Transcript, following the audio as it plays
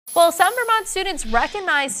Well, some Vermont students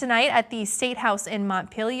recognized tonight at the State House in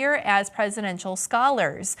Montpelier as presidential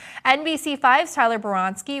scholars. NBC5's Tyler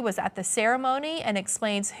Boronsky was at the ceremony and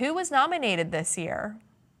explains who was nominated this year.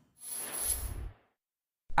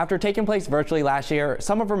 After taking place virtually last year,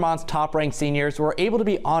 some of Vermont's top-ranked seniors were able to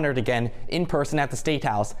be honored again in person at the State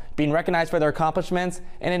House, being recognized for their accomplishments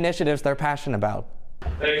and initiatives they're passionate about.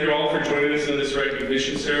 Thank you all for joining us in this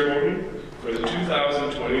recognition ceremony for the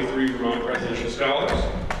 2023 Vermont Presidential Scholars.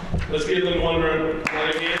 Let's give them one round of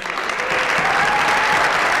applause again.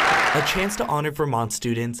 A chance to honor Vermont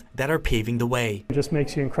students that are paving the way. It just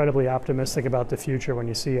makes you incredibly optimistic about the future when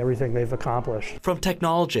you see everything they've accomplished. From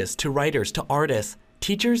technologists to writers to artists,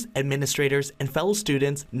 teachers, administrators, and fellow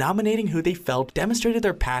students nominating who they felt demonstrated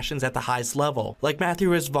their passions at the highest level, like Matthew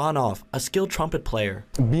Rizvanov, a skilled trumpet player.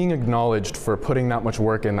 Being acknowledged for putting that much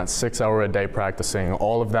work in, that 6 hour a day practicing,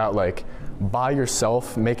 all of that, like by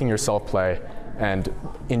yourself, making yourself play, and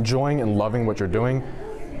enjoying and loving what you're doing,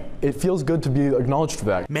 it feels good to be acknowledged for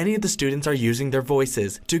that. Many of the students are using their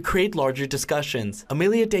voices to create larger discussions.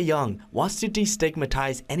 Amelia DeYoung wants to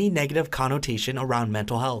destigmatize any negative connotation around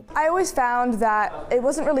mental health. I always found that it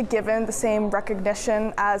wasn't really given the same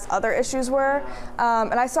recognition as other issues were,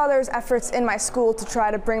 and I saw there was efforts in my school to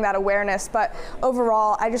try to bring that awareness, but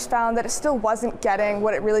overall I just found that it still wasn't getting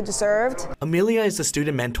what it really deserved. Amelia is a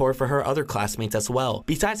student mentor for her other classmates as well.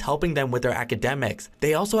 Besides helping them with their academics,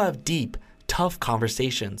 they also have deep, tough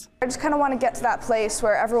conversations. I just kind of want to get to that place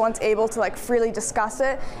where everyone's able to freely discuss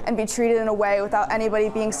it and be treated in a way without anybody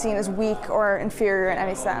being seen as weak or inferior in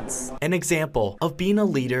any sense. An example of being a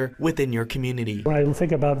leader within your community. When I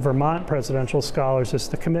think about Vermont Presidential Scholars, it's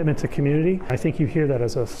the commitment to community. I think you hear that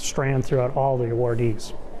as a strand throughout all the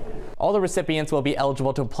awardees. All the recipients will be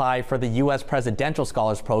eligible to apply for the U.S. Presidential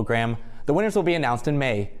Scholars Program. The winners will be announced in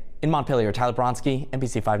May. In Montpelier, Tyler Bronsky,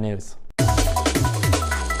 NBC5 News.